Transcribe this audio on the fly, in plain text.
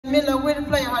Mila will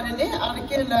play holiday.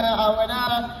 Arkin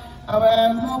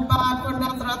our mobile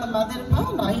conductor the mother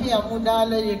pana here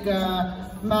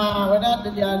Mudala ma wada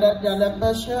the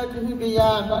Basher to be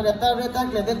not a third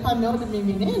the Pamio to be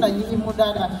Mina, you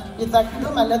Mudana. It's a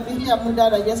Kuma let me hear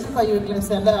Mudana, yes, for you can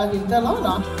send her in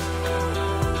Talona.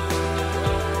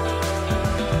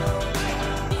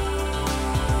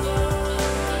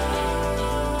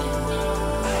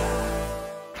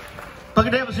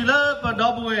 Pagde Basila, but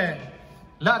double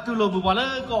La to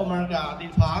Lobula, Gomerga, the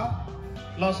Pa,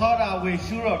 Losora, we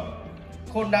sure.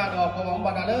 Konda or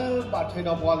Pavambada, but head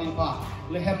of Walipa,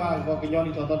 Lehema,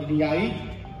 Gokayoni to the Yai,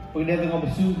 we let them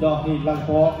pursue dog, like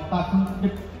for I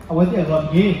went there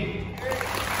on ye.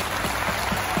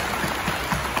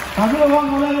 Happy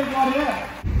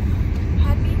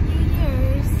New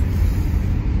Year's.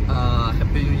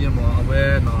 Happy New Year, more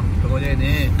aware, no, the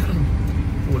way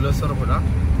full sort of product,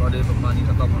 body of money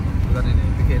to come on, that in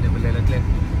it became a little.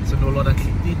 So, no lot of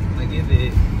kitty, again,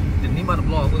 the Niman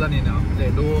blog was in now,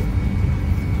 they do.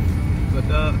 But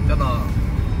I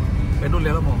don't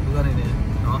let them on.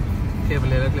 No,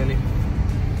 clearly.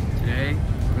 Today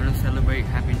we're gonna celebrate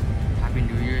Happy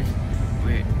New Year's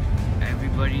with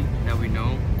everybody that we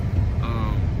know.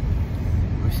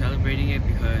 We're celebrating it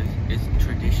because it's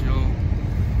traditional,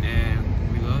 and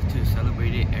we love to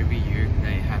celebrate it every year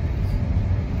that it happens.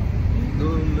 Go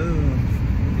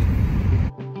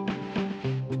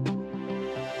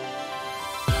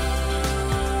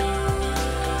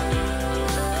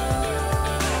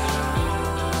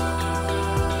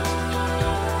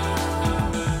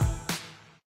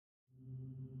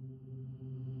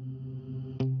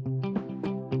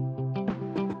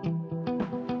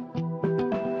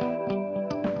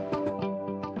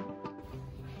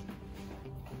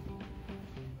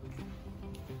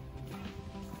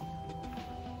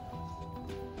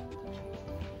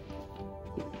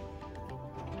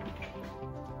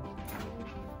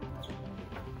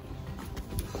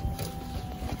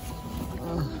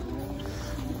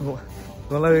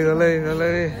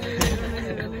lê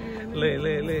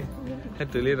hết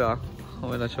từ lê đó không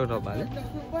phải là show đó bạn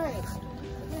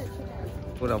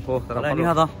cô đào phô tao đào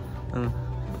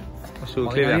phô sưu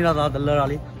kia đấy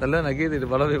tao lên này kia thì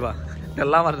bao lâu đi bà tao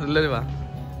làm mà lên đi bà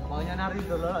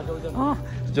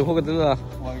chụp cái thứ à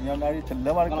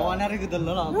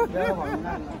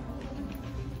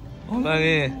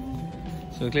này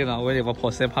sưu kia nào vậy mà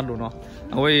phô xem pan đủ nó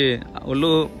vậy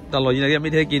lu tao nói như nàyไม่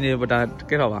ได้กินเนี่ยแต่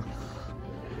cái đó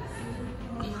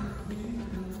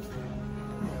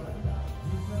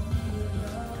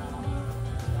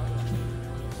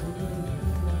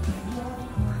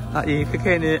à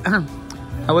cái này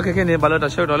cái này bao giờ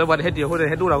show đó là bao hết điều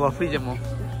hết đủ là có free chứ mà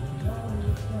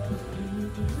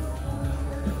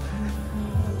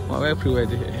mà cái free vậy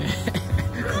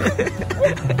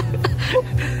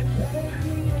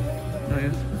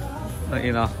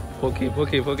này nào okay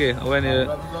ở bên này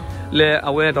le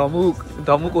ở bên đó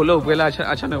mu cô lâu về là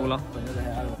achán này luôn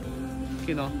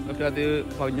khi nào bây giờ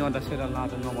bao nhiêu đã sẽ là làm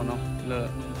nó mà nó là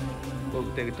cô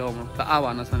để cái đó mà ta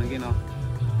áo nó sang cái nào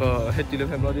hết đi lên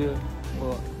phép đó đi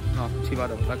nó chỉ vào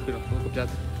được ta cứ được cục chặt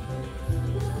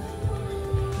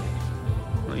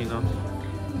này nó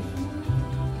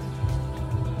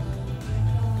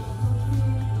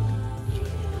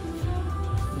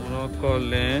nó có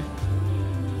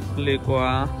lê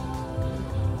qua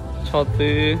cho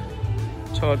tư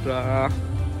cho ra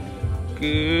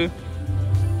cứ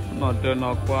nó đưa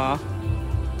nó qua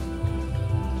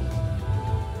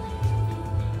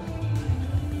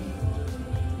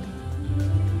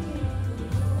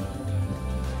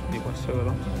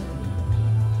solo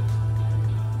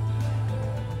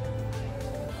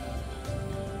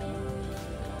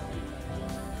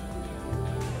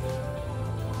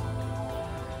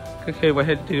cái khi vào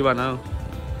hết thì bạn nào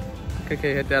cái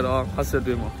khi hết đó pastor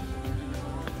đuôi mà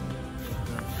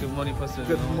Good morning, Pastor.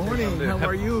 Good morning. How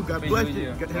are you? God bless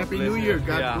you. Happy New Year.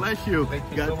 God bless you.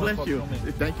 God bless you.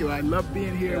 Thank you. I love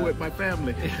being here with my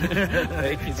family.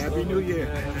 Thank you. Happy New Year.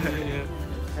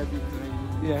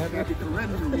 Happy to run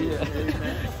you.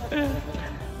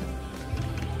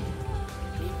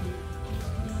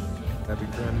 Happy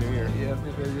Grand New Year. Yeah,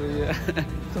 Happy New Year.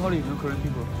 So how do you know Korean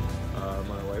people?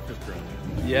 My wife is Korean.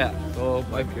 Yeah. So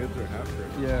my kids are half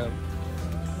Korean. Yeah.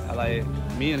 Like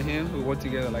me and him, we worked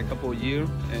together like a couple of years,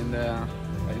 and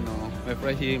you know, my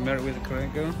friend he married with a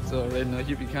Korean girl, so right now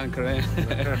he became Korean.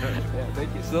 Yeah,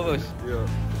 thank you so much. Yeah.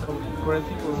 Korean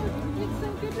people. It's so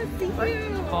good to see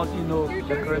you. How do you know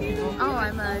the Korean people? Oh,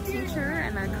 I'm a teacher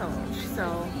and a coach, so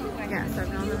yes,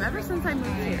 I've known them ever since I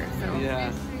moved here. So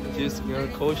yeah, she's a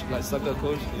coach, like soccer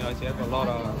coach. You know, she has a lot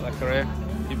of like Korean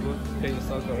people playing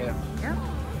soccer. Yep.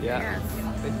 Yeah. Yes.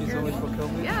 Thank you so much for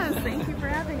coming. Yes, thank you for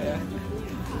having me.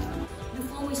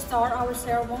 Before we start our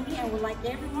ceremony, I would like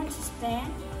everyone to stand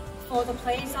for the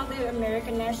place of the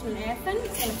American national anthem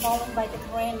and followed by the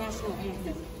Korean national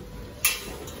anthem.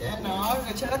 Nó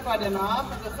cái chơi qua để nó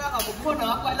được các học buồn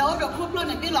nó quay lâu được khúc luôn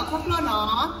này biết là khúc luôn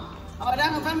nó ở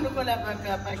đang ở văn được là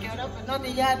phải kéo đó nó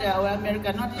đi ra để ở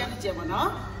America nó đi ra chuyện mà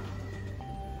nó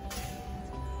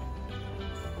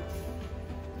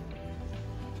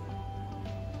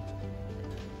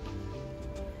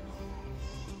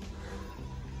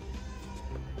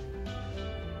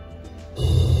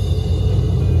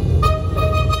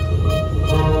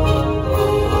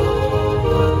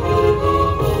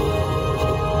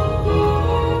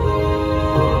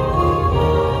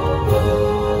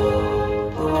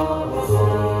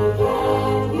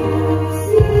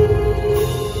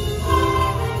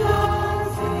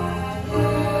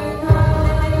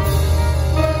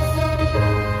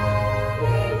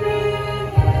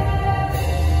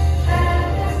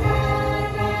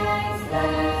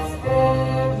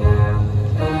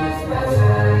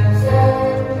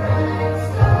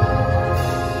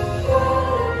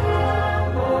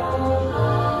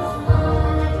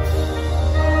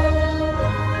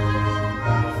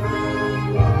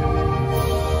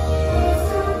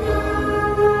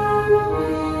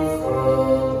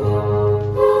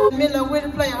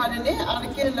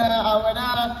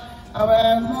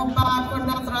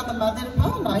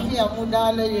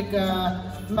muda lagi ke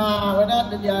ma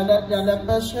wada jalan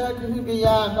pasir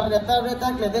kehidupan kalau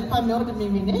tak lepas pamil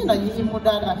demi ini na ini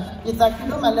muda dah kita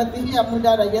kilo malah ini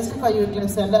muda dah yes supaya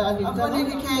kita senda apa ni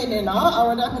kita ini na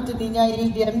awada kita dinya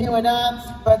ini dia ni wada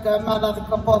pakai malah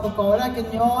kapal kora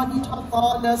kenyo ni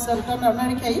thotho dah serta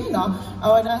Amerika ini na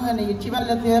awada ni ciba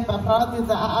letih papa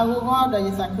kita awal dah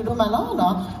yes kilo malah na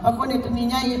apa ni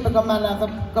dinya ini pakai malah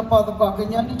kapal kora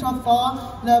kenyo ni thotho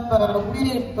dah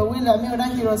perwil lah ni wada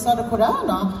hero sara kora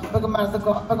na bagaimana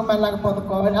protokol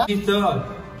kita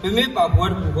pemir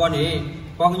pabuat bukan ni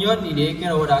pengyot ni dek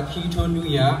kalau ada kita tu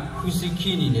ya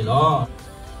kusiki ni lo.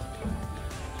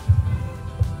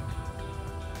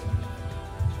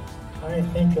 All right,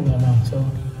 thank you, Lana. So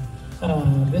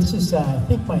this is I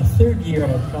think my third year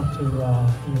I've come to your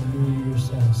New Year's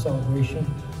celebration.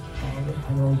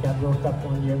 I know we got broke up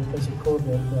one year because of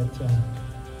COVID, but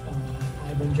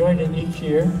I've enjoyed it each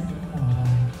year.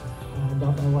 I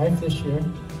got my wife this year.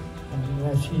 I'm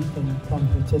glad she can come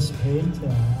participate.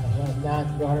 I have not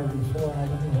brought her before. I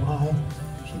don't know why.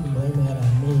 She can blame that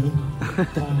on me.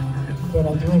 But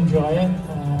I do enjoy it.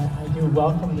 I do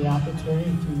welcome the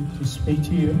opportunity to speak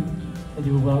to you. I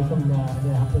do welcome the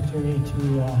opportunity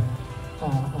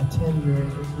to attend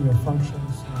your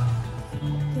functions.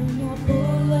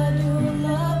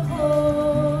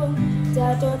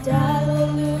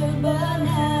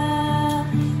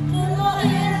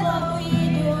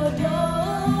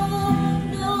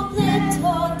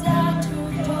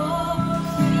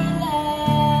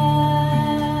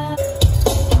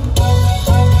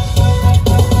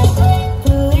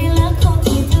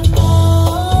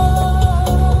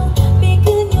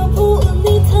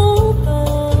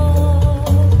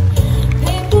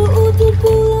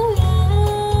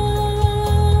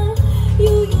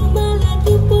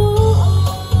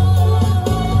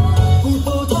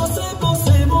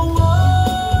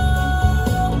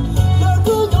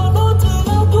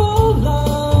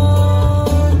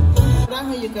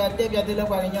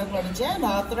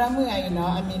 Teramu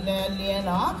aina amila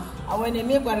liana awan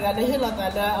ini berada di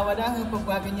helakala awadah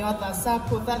pembaginya tasap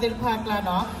kota dirpakla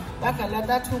no bakal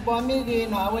ada cuba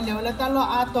migi no awan lewat talo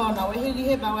atau no wahili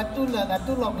he bawa tula da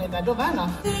tulok ni da do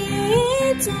bana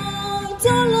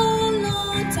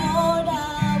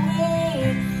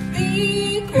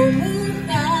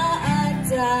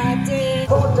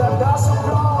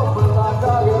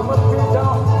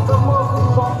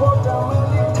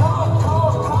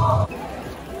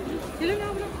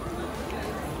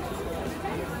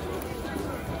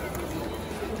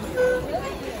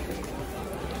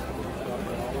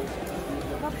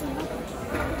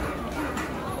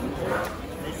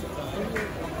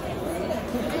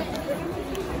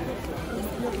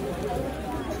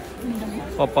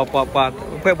Papa,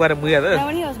 pada mưa tu.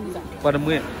 Pada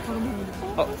mưa.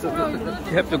 Oh, so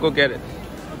you have to go get it.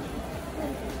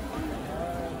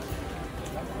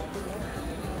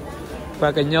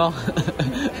 Pakai nyo.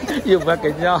 You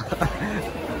pakai nyo.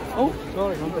 Oh,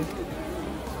 sorry.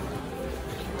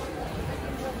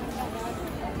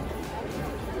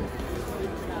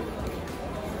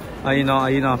 Ayun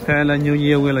na, kaya lang New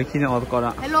Year will like kina or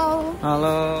kora. Hello.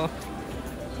 Hello.